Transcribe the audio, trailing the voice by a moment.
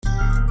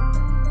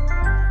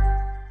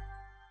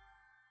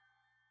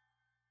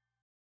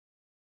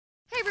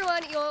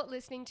everyone. You're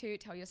listening to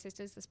Tell Your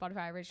Sisters, the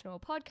Spotify original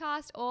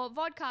podcast, or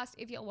vodcast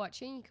if you're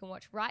watching. You can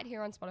watch right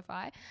here on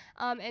Spotify.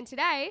 And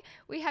today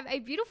we have a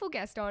beautiful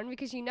guest on,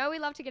 because you know we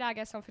love to get our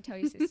guests on for Tell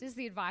Your Sisters,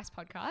 the advice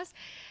podcast.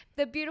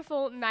 The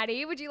beautiful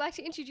Maddy. Would you like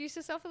to introduce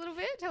yourself a little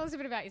bit? Tell us a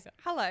bit about yourself.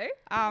 Hello,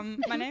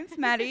 my name's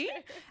Maddy.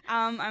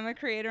 I'm a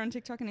creator on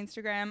TikTok and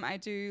Instagram. I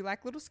do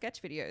like little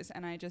sketch videos,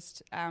 and I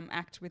just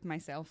act with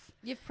myself.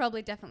 You've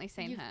probably definitely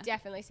seen her. You've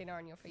definitely seen her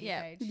on your For You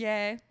page.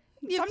 Yeah.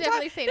 You've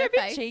definitely seen they're her a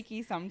bit face.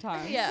 cheeky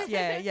sometimes. Yeah.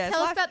 Yeah.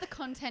 Tell us about the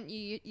content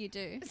you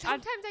do.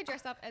 Sometimes I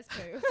dress up as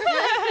poo.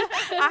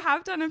 I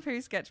have done a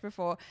poo sketch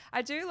before.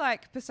 I do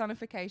like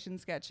personification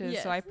sketches,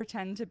 Yes. so I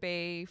pretend to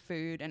be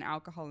food and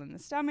alcohol in the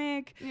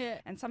stomach. Yeah.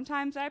 And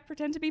sometimes I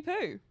pretend to be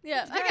poo.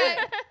 Yeah. Okay.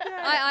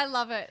 Yeah. I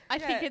love it. I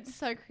think Yeah. it's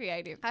so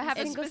creative. I have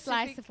a a single specific-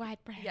 slice of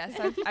white bread. Yes,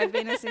 I've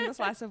been a single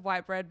slice of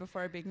white bread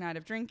before a big night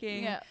of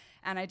drinking. Yeah.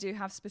 And I do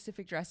have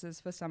specific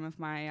dresses for some of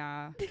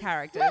my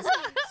characters.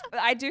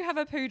 I do have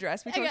a poo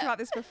dress. We talked Okay. about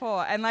this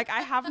before. And like,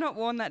 I have not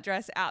worn that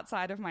dress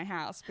outside of my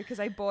house because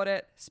I bought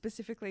it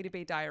specifically to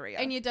be diarrhea.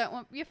 And you don't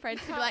want your friends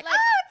to be like, Like-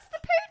 oh, it's the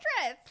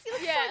poo dress. You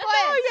look Yeah. so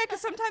Oh, good. yeah,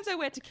 because sometimes I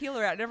wear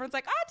tequila out and everyone's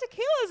like,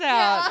 tequila's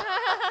out.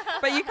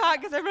 But you can't,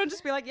 because everyone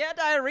just be like, yeah,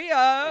 diarrhea.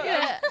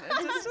 Yeah. It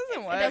just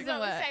doesn't work. It doesn't not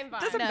work. the same vibe.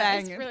 Doesn't No,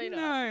 bang. It's really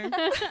No.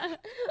 not.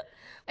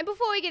 And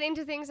before we get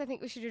into things, I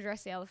think we should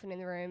address the elephant in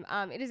the room.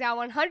 It is our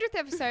 100th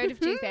episode of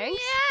Gee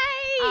Thanks.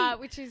 Yay!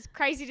 Which is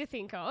crazy to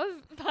think of,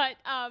 but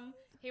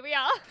here we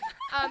are.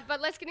 But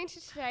let's get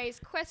into today's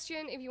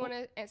question. If you want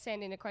to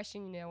send in a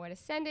question, you know where to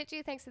send it.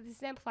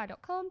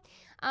 gethanks@thisamplify.com.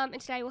 And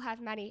today we'll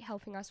have Maddy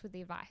helping us with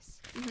the advice.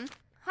 Mm-hmm.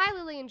 Hi,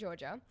 Lily and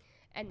Georgia.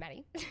 And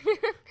Maddy.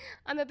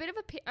 I'm in a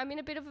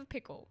bit of a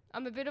pickle.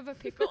 I'm a bit of a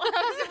pickle.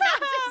 I was about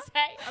to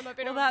say I'm a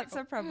bit Well, of a that's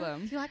pickle. a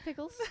problem. Do you like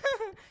pickles?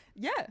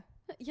 Yeah.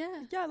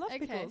 Yeah. Yeah, I love Okay.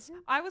 pickles.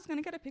 I was going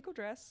to get a pickle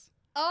dress.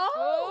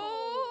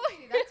 Oh,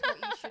 that's what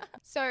you should.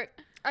 So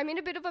I'm in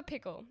a bit of a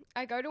pickle.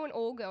 I go to an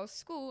all-girls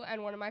school,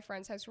 and one of my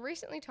friends has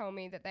recently told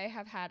me that they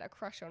have had a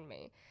crush on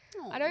me.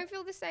 I don't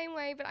feel the same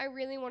way, but I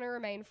really want to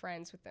remain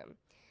friends with them.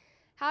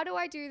 How do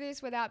I do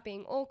this without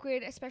being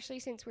awkward, especially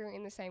since we're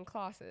in the same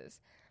classes?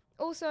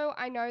 Also,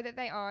 I know that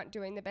they aren't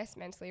doing the best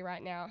mentally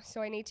right now,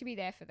 so I need to be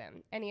there for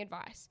them. Any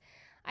advice?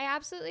 I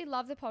absolutely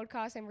love the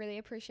podcast and really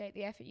appreciate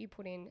the effort you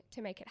put in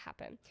to make it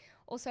happen.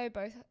 Also,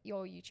 both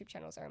your YouTube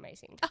channels are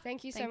amazing.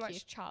 Thank you so thank much, you.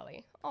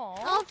 Charlie.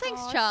 Oh,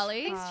 thanks,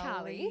 Charlie. Thanks,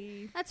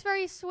 Charlie. That's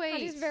very sweet.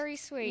 That is very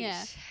sweet.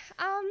 Yeah.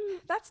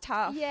 That's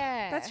tough.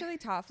 Yeah. That's really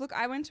tough. Look,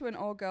 I went to an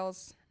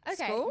all-girls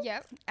Okay, school,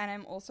 yep. and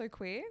I'm also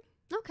queer.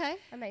 Okay.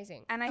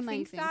 Amazing. And I think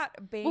Amazing.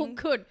 that being... Well,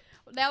 good.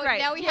 Now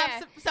Great. we Yeah.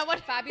 have someone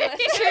Fabulous.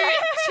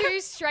 two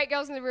straight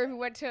girls in the room who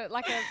went to a We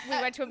mixed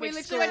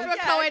literally school. went to a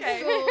Yeah, co-ed okay.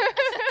 school.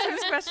 So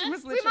this question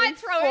was We literally might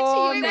throw it to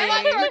for you me. then. We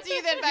might throw it to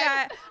you then, babe.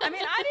 Yeah, I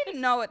mean, I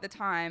didn't know at the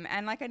time,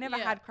 and like I never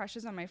Yeah. had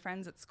crushes on my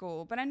friends at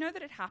school, but I know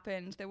that it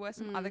happened. There were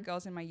some other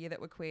girls in my year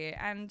that were queer,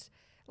 and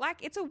like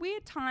it's a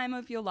weird time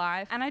of your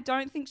life, and I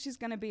don't think she's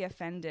going to be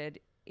offended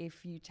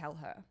if you tell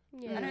her.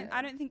 Yeah.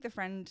 I don't think the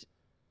friend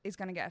is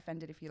going to get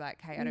offended if you're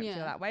like, hey, I don't Yeah.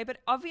 feel that way. But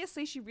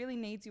obviously she really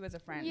needs you as a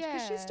friend because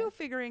Yeah. she's still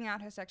figuring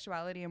out her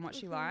sexuality and what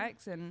she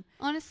likes. And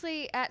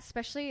Honestly,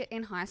 especially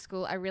in high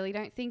school, I really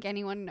don't think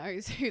anyone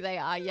knows who they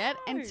are yet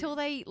No. until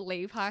they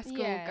leave high school,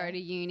 Yeah. go to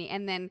uni,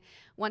 and then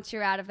once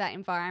you're out of that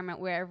environment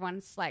where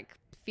everyone's like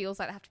feels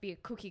like they have to be a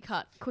cookie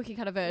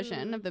cutter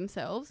version of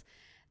themselves,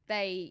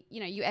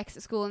 you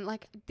exit school and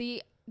like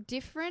the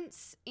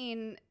difference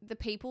in the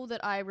people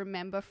that I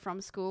remember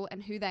from school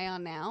and who they are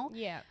now,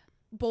 Yeah.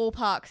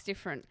 ballpark's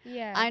different.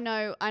 Yeah. I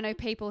know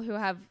people who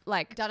have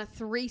like done a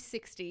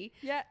 360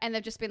 yeah, and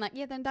they've just been like,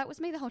 yeah, then that was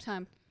me the whole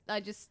time. I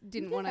just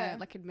didn't want to Yeah.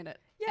 like admit it.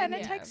 yeah, and Yeah.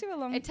 it takes you a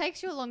long It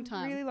takes you a long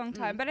time. really long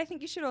time. But I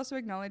think you should also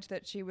acknowledge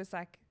that she was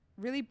like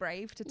really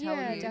brave to tell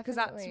Yeah, you because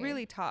that's definitely.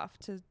 really tough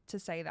to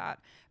say that.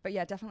 But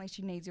yeah, definitely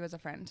she needs you as a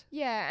friend.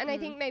 Yeah, and I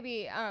think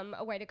maybe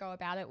a way to go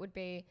about it would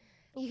be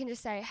you can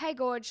just say, hey,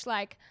 Gorge,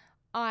 like,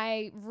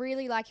 I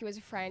really like you as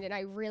a friend and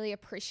I really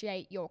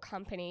appreciate your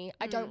company.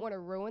 I don't want to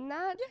ruin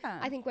that. Yeah.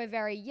 I think we're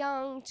very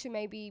young to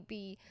maybe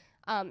be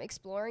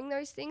exploring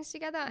those things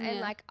together. And,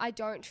 Yeah. like, I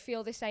don't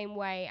feel the same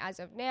way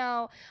as of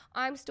now.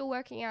 I'm still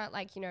working out,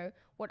 like, you know,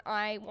 what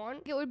I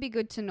want. It would be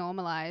good to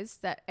normalize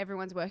that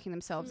everyone's working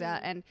themselves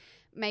out and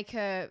make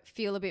her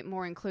feel a bit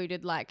more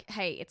included. Like,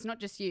 hey, it's not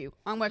just you.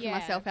 I'm working Yeah.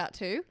 myself out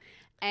too.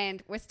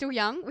 And we're still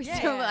young. We're Yeah.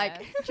 still like,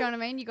 do you know what I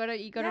mean? You gotta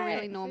Yeah,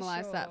 really for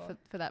normalize that sure.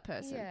 for that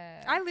person.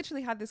 Yeah. I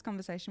literally had this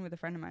conversation with a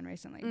friend of mine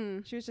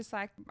recently. She was just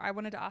like, I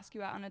wanted to ask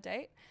you out on a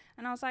date.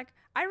 And I was like,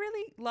 I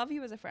really love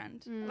you as a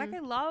friend. Like, I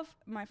love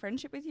my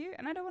friendship with you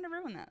and I don't want to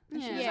ruin that.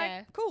 And she Yeah. was Yeah.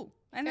 like, cool.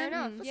 And Fair then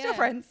enough. we're Yeah. still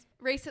friends.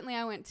 Recently,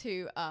 I went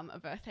to a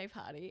birthday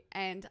party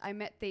and I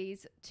met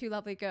these two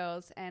lovely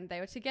girls and they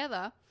were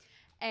together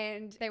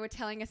and they were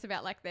telling us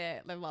about like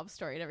their love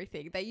story and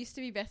everything. They used to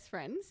be best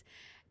friends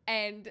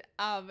And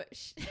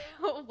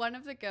one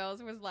of the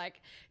girls was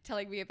like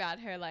telling me about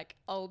her like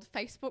old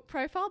Facebook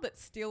profile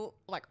that's still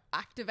like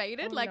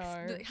activated,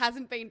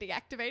 hasn't been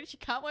deactivated. She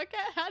can't work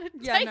out how to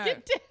take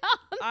it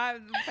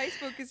down.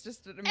 Facebook is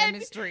just a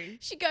mystery.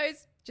 She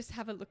goes, just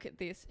have a look at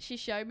this. She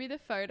showed me the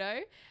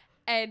photo,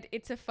 and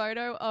it's a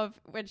photo of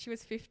when she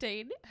was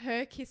 15,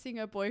 her kissing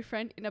her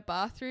boyfriend in a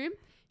bathroom.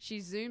 She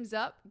zooms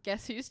up.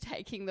 Guess who's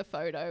taking the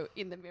photo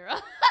in the mirror?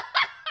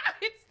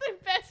 It's the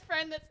best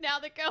friend that's now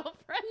the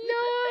girlfriend.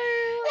 No.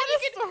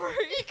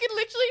 You can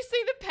literally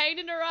see the pain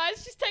in her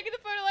eyes. She's taking the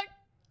photo like...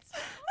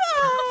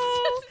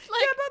 Oh,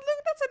 yeah, but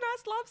look, that's a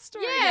nice love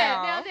story.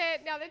 Yeah,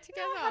 now they're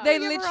together. They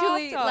Ever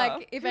literally, after.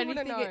 like, if Who would've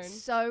anything,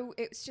 known?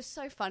 it's just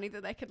so funny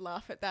that they could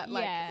laugh at that.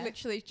 Like, Yeah.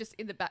 literally just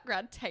in the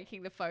background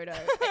taking the photo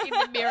in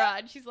the mirror.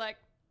 And she's like,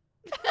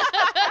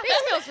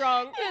 This feels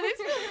wrong. yeah, this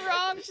feels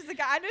wrong. She's like,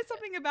 I know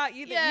something about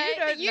you that Yeah, you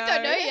that don't know. you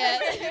don't know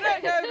yet. You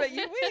don't know, but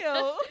you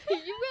will.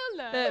 You will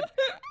know.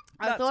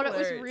 I That's thought it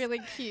was hilarious. really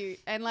cute.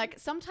 And like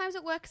sometimes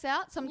it works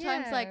out.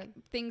 Sometimes Yeah. like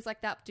things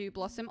like that do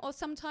blossom. Or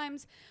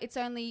sometimes it's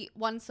only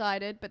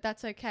one-sided, but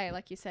that's okay.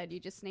 Like you said, you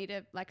just need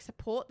to like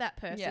support that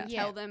person.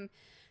 Yeah.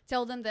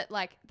 Tell them that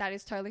like that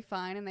is totally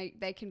fine and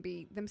they can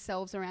be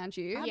themselves around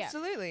you. Yeah.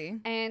 Absolutely.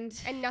 And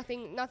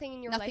Nothing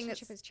in your Nothing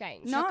relationship that's- has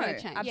changed. No, not gonna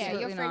change. Yeah, absolutely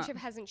your not. friendship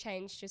hasn't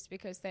changed just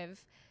because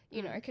they've,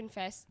 you know,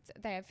 confessed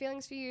they have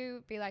feelings for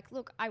you. Be like,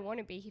 look, I want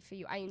to be here for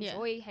you. I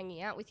enjoy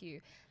hanging out with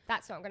you.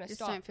 That's not going to just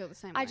stop. don't feel the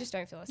same I way. just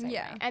don't feel the same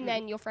Yeah. way. And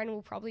then your friend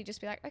will probably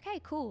just be like, okay,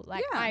 cool.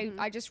 Like, Yeah.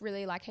 I just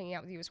really like hanging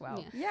out with you as well.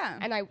 Yeah. Yeah.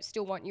 And I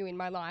still want you in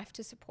my life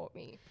to support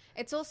me.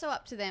 It's also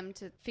up to them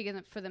to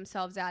figure for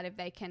themselves out if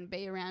they can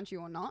be around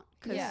you or not,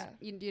 because Yeah.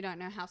 you don't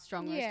know how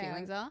strong those Yeah.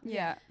 feelings are.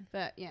 Yeah.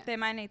 But yeah, They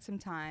might need some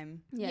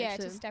time. Yeah,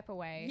 so- to step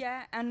away.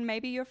 Yeah, and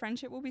maybe your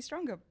friendship will be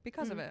stronger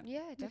because of it.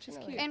 Yeah, Which is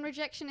definitely. cute. and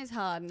rejection is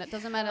hard, and it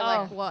doesn't matter Oh.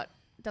 like what.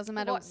 Doesn't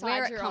matter What where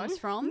side it you're comes on.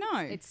 from. No.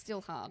 It's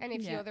still hard. And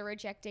if Yeah. you're the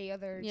rejectee or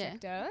the Yeah.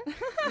 rejector,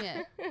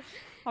 yeah.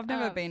 I've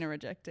never been a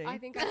rejectee. I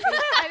think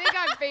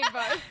I've been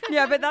both.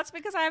 Yeah, but that's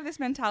because I have this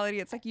mentality.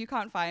 It's like, you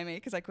can't fire me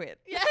because I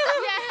quit. Yeah.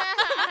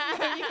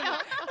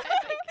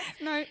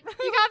 No. You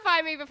can't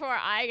find me before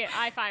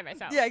I find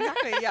myself. Yeah,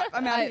 exactly. Yeah,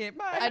 I'm out of here.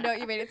 Bye. I know what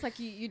you mean. It's like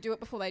you do it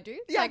before they do.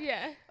 It's Yeah. like,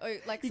 Yeah.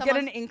 like You someone,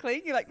 get an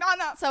inkling. You're like, no.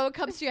 someone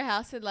comes to your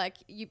house and like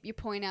you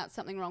point out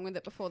something wrong with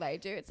it before they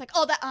do. It's like,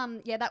 oh,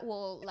 that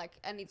wall like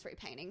it needs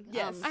repainting.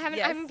 Yes. I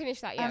haven't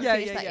finished that I yet. haven't Yeah,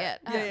 finished that yeah.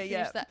 yet. I Yeah, haven't yeah,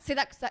 finished that. See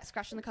that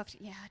scratch on the coffee?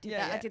 Yeah, I did Yeah,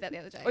 that. yeah. I did that the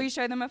other day. Or you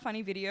show them a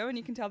funny video and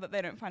you can tell that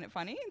they don't find it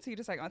funny, and so you're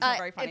just like, oh, it's not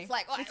very funny. it's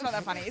like, it's not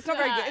that funny. It's not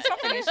very good. It's not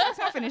finished. It's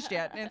not finished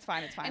yet. It's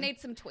fine. It's I fine. need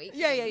some tweaks.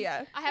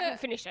 Yeah. I haven't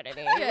finished it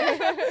anyway.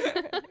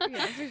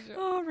 Yeah, for sure.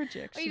 Oh,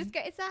 rejection. Or you just go,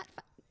 is that?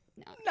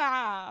 No,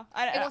 Nah.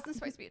 it wasn't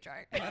supposed to be a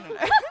joke. I don't know.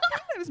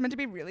 It was meant to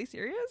be really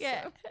serious.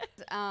 Yeah.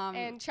 So.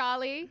 And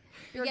Charlie,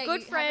 you're yeah, a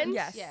good you friend. haven't-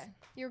 Yes. Yeah.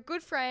 You're a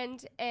good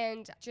friend,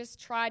 and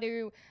just try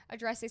to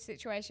address this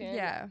situation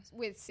Yeah.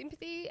 with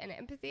sympathy and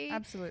empathy.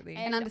 Absolutely.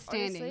 And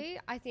understanding. Honestly,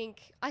 I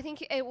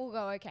think it will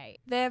go okay.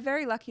 They're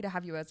very lucky to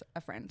have you as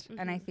a friend,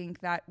 and I think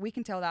that we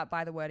can tell that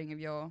by the wording of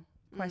your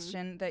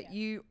question that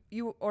you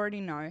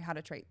already know how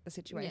to treat the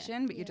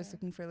situation, but you're just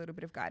looking for a little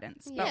bit of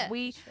guidance. Yeah, But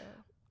we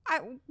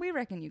Sure. we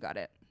reckon you got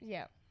it.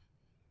 Yeah.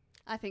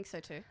 I think so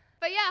too.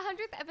 But yeah,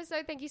 100th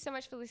episode. Thank you so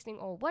much for listening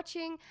or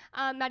watching.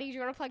 Maddie, do you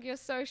want to plug your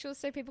socials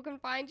so people can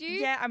find you?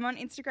 Yeah, I'm on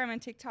Instagram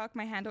and TikTok.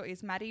 My handle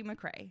is Maddy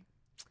McRae.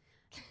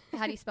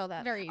 How do you spell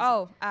that? Very easy.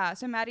 Oh,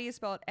 so Maddy is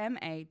spelled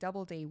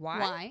MADDY.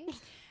 Why?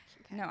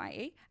 No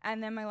IE.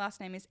 And then my last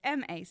name is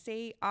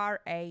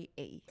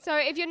MacRae. So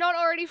if you're not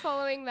already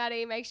following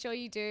Maddie, make sure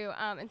you do.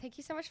 And thank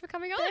you so much for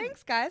coming on.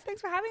 Thanks, guys.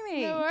 Thanks for having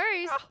me. No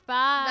worries. Oh,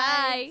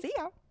 Bye. See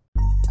ya.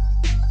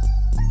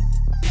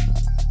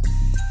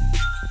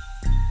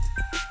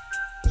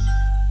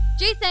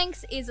 Gee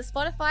Thanks is a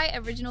Spotify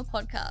original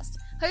podcast,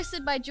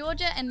 hosted by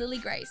Georgia and Lily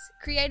Grace,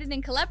 created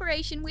in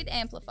collaboration with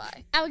Amplify.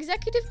 Our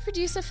executive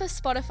producer for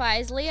Spotify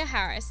is Leah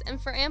Harris,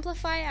 and for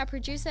Amplify, our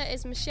producer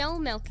is Michelle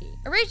Melky.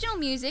 Original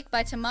music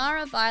by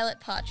Tamara Violet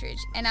Partridge,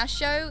 and our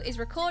show is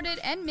recorded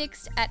and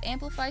mixed at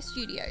Amplify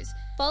Studios.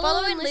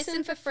 Follow and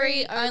listen for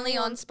free only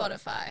on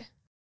Spotify.